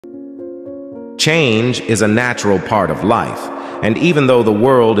Change is a natural part of life, and even though the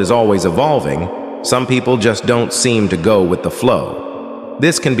world is always evolving, some people just don't seem to go with the flow.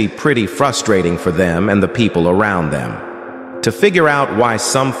 This can be pretty frustrating for them and the people around them. To figure out why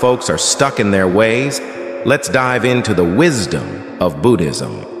some folks are stuck in their ways, let's dive into the wisdom of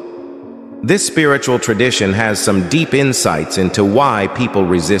Buddhism. This spiritual tradition has some deep insights into why people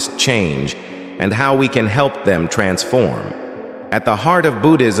resist change and how we can help them transform. At the heart of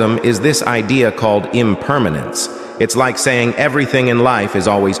Buddhism is this idea called impermanence. It's like saying everything in life is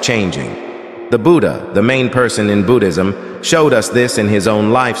always changing. The Buddha, the main person in Buddhism, showed us this in his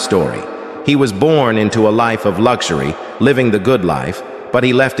own life story. He was born into a life of luxury, living the good life, but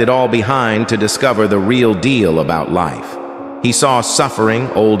he left it all behind to discover the real deal about life. He saw suffering,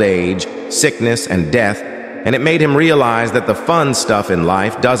 old age, sickness, and death, and it made him realize that the fun stuff in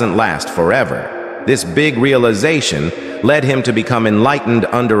life doesn't last forever. This big realization led him to become enlightened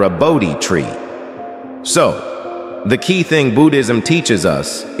under a Bodhi tree. So, the key thing Buddhism teaches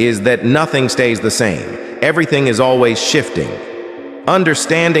us is that nothing stays the same. Everything is always shifting.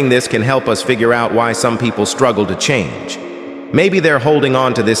 Understanding this can help us figure out why some people struggle to change. Maybe they're holding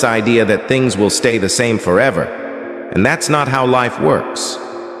on to this idea that things will stay the same forever, and that's not how life works.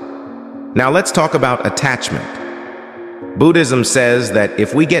 Now let's talk about attachment. Buddhism says that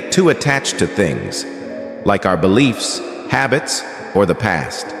if we get too attached to things, like our beliefs, habits, or the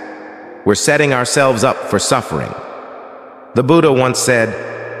past, we're setting ourselves up for suffering. The Buddha once said,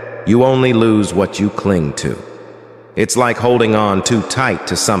 "You only lose what you cling to." It's like holding on too tight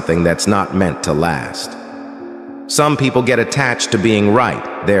to something that's not meant to last. Some people get attached to being right,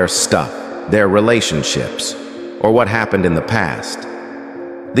 their stuff, their relationships, or what happened in the past.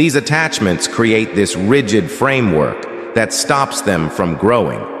 These attachments create this rigid framework that stops them from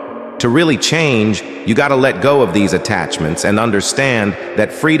growing. To really change, you gotta let go of these attachments and understand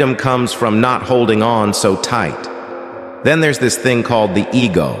that freedom comes from not holding on so tight. Then there's this thing called the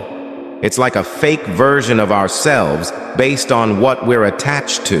ego. It's like a fake version of ourselves based on what we're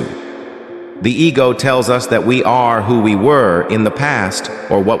attached to. The ego tells us that we are who we were in the past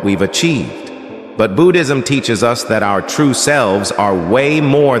or what we've achieved. But Buddhism teaches us that our true selves are way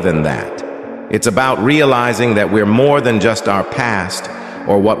more than that. It's about realizing that we're more than just our past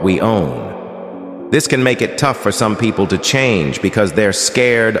or what we own. This can make it tough for some people to change because they're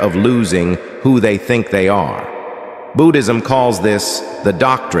scared of losing who they think they are. Buddhism calls this the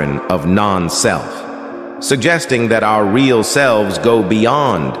doctrine of non-self, suggesting that our real selves go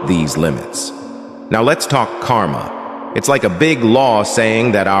beyond these limits. Now let's talk karma. It's like a big law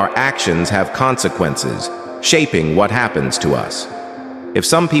saying that our actions have consequences, shaping what happens to us. If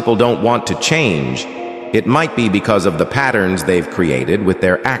some people don't want to change, it might be because of the patterns they've created with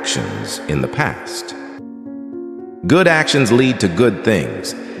their actions in the past. Good actions lead to good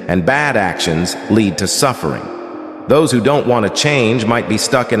things, and bad actions lead to suffering. Those who don't want to change might be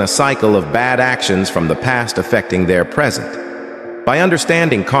stuck in a cycle of bad actions from the past affecting their present. By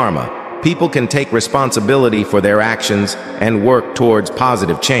understanding karma, people can take responsibility for their actions and work towards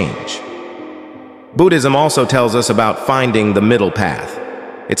positive change. Buddhism also tells us about finding the middle path.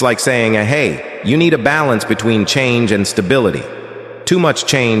 It's like saying, hey, you need a balance between change and stability. Too much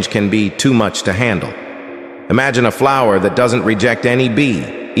change can be too much to handle. Imagine a flower that doesn't reject any bee,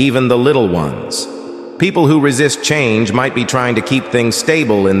 even the little ones. People who resist change might be trying to keep things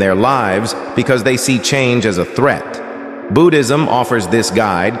stable in their lives because they see change as a threat. Buddhism offers this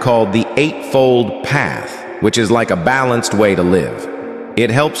guide called the Eightfold Path, which is like a balanced way to live. It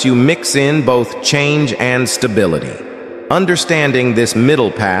helps you mix in both change and stability. Understanding this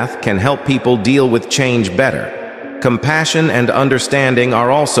middle path can help people deal with change better. Compassion and understanding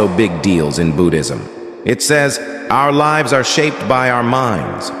are also big deals in Buddhism. It says, our lives are shaped by our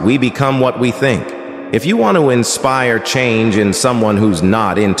minds. We become what we think. If you want to inspire change in someone who's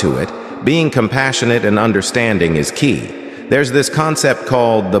not into it, being compassionate and understanding is key. There's this concept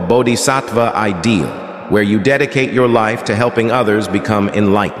called the Bodhisattva ideal, where you dedicate your life to helping others become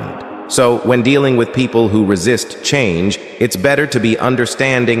enlightened. So, when dealing with people who resist change, it's better to be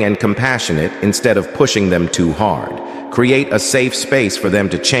understanding and compassionate instead of pushing them too hard. Create a safe space for them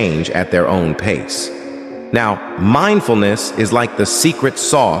to change at their own pace. Now, mindfulness is like the secret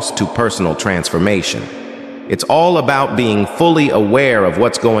sauce to personal transformation. It's all about being fully aware of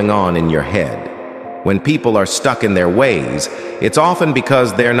what's going on in your head. When people are stuck in their ways, it's often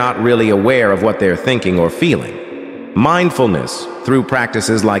because they're not really aware of what they're thinking or feeling. Mindfulness, through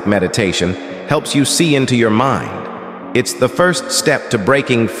practices like meditation, helps you see into your mind. It's the first step to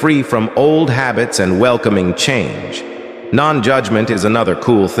breaking free from old habits and welcoming change. Non-judgment is another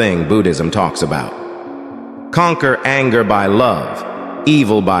cool thing Buddhism talks about. Conquer anger by love,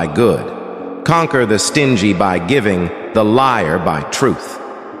 evil by good. Conquer the stingy by giving, the liar by truth.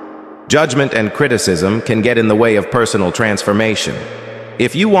 Judgment and criticism can get in the way of personal transformation.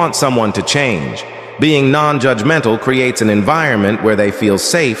 If you want someone to change, being non-judgmental creates an environment where they feel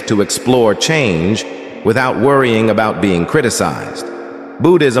safe to explore change without worrying about being criticized.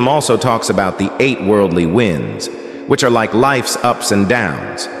 Buddhism also talks about the 8 worldly winds, which are like life's ups and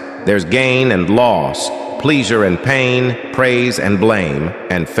downs. There's gain and loss, pleasure and pain, praise and blame,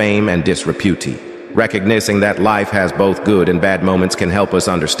 and fame and disrepute. Recognizing that life has both good and bad moments can help us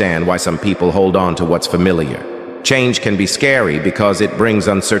understand why some people hold on to what's familiar. Change can be scary because it brings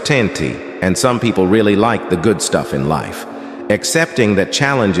uncertainty, and some people really like the good stuff in life. Accepting that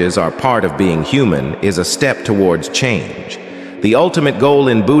challenges are part of being human is a step towards change. The ultimate goal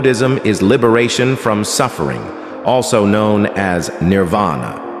in Buddhism is liberation from suffering, also known as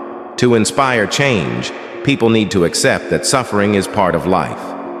nirvana. To inspire change, people need to accept that suffering is part of life.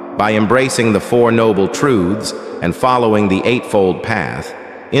 By embracing the 4 noble truths and following the Eightfold Path,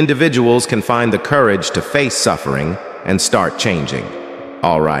 individuals can find the courage to face suffering and start changing.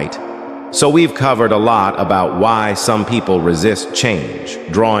 All right, so we've covered a lot about why some people resist change,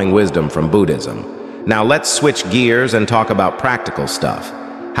 drawing wisdom from Buddhism. Now let's switch gears and talk about practical stuff.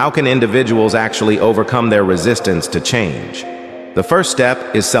 How can individuals actually overcome their resistance to change? The first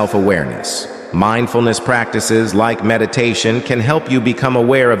step is self-awareness. Mindfulness practices like meditation can help you become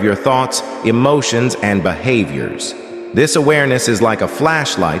aware of your thoughts, emotions, and behaviors. This awareness is like a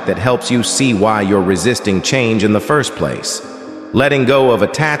flashlight that helps you see why you're resisting change in the first place. Letting go of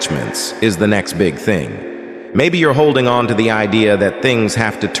attachments is the next big thing. Maybe you're holding on to the idea that things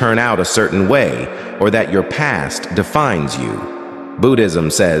have to turn out a certain way, or that your past defines you. Buddhism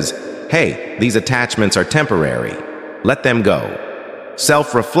says, hey, these attachments are temporary. Let them go.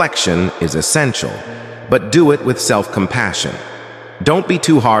 Self-reflection is essential, but do it with self-compassion. Don't be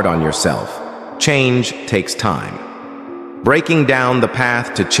too hard on yourself. Change takes time. Breaking down the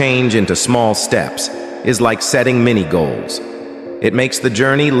path to change into small steps is like setting mini goals. It makes the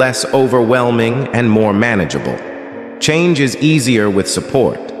journey less overwhelming and more manageable. Change is easier with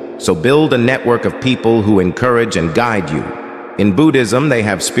support, so build a network of people who encourage and guide you. In Buddhism, they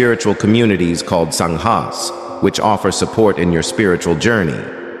have spiritual communities called sanghas, which offer support in your spiritual journey.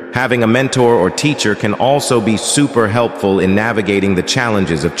 Having a mentor or teacher can also be super helpful in navigating the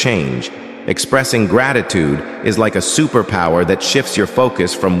challenges of change. Expressing gratitude is like a superpower that shifts your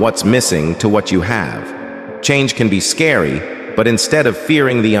focus from what's missing to what you have. Change can be scary, but instead of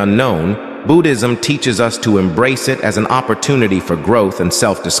fearing the unknown, Buddhism teaches us to embrace it as an opportunity for growth and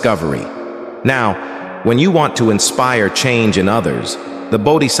self-discovery. Now, when you want to inspire change in others, the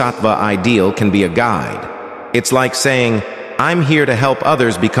Bodhisattva ideal can be a guide. It's like saying, I'm here to help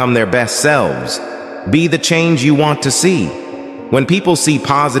others become their best selves. Be the change you want to see. When people see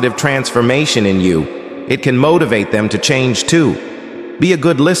positive transformation in you, it can motivate them to change too. Be a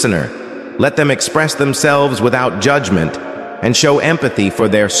good listener. Let them express themselves without judgment and show empathy for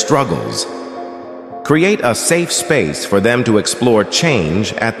their struggles. Create a safe space for them to explore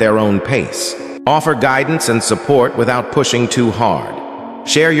change at their own pace. Offer guidance and support without pushing too hard.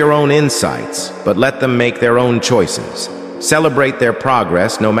 Share your own insights, but let them make their own choices. Celebrate their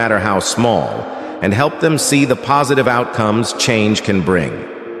progress, no matter how small, and help them see the positive outcomes change can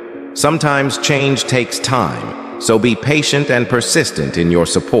bring. Sometimes change takes time, so be patient and persistent in your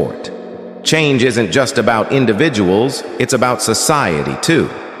support. Change isn't just about individuals, it's about society too.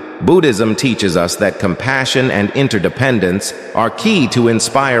 Buddhism teaches us that compassion and interdependence are key to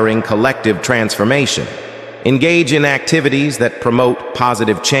inspiring collective transformation. Engage in activities that promote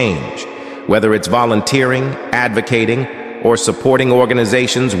positive change, whether it's volunteering, advocating, or supporting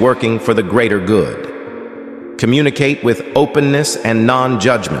organizations working for the greater good. Communicate with openness and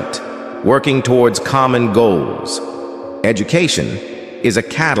non-judgment, working towards common goals. Education is a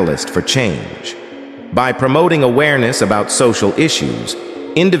catalyst for change. By promoting awareness about social issues,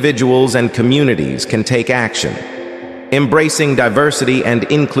 individuals and communities can take action. Embracing diversity and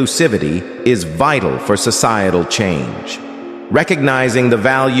inclusivity is vital for societal change. Recognizing the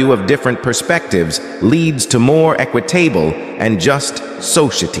value of different perspectives leads to more equitable and just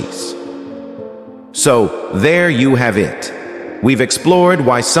societies. So, there you have it. We've explored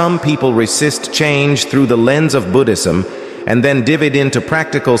why some people resist change through the lens of Buddhism and then divvied into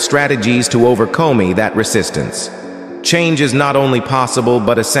practical strategies to overcome that resistance. Change is not only possible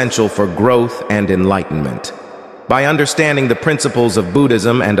but essential for growth and enlightenment. By understanding the principles of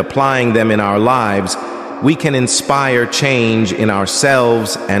Buddhism and applying them in our lives, we can inspire change in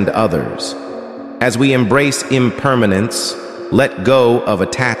ourselves and others. As we embrace impermanence, let go of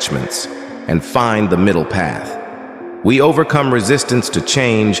attachments, and find the middle path. We overcome resistance to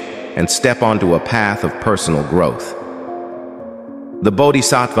change and step onto a path of personal growth. The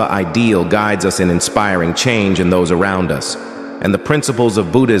Bodhisattva ideal guides us in inspiring change in those around us, and the principles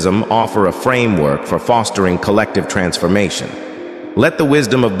of Buddhism offer a framework for fostering collective transformation. Let the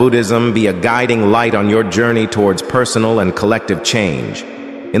wisdom of Buddhism be a guiding light on your journey towards personal and collective change.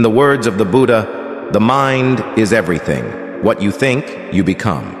 In the words of the Buddha, the mind is everything. What you think, you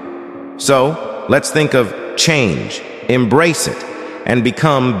become. So, let's think of change, embrace it, and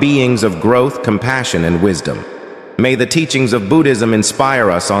become beings of growth, compassion, and wisdom. May the teachings of Buddhism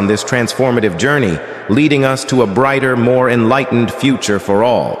inspire us on this transformative journey, leading us to a brighter, more enlightened future for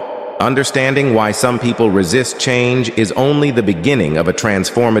all. Understanding why some people resist change is only the beginning of a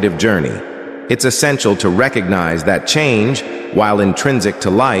transformative journey. It's essential to recognize that change, while intrinsic to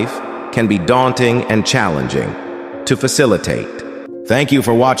life, can be daunting and challenging. To facilitate. Thank you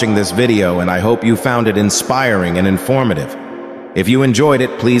for watching this video, and I hope you found it inspiring and informative. If you enjoyed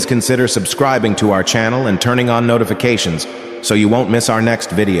it, please consider subscribing to our channel and turning on notifications so you won't miss our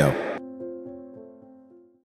next video.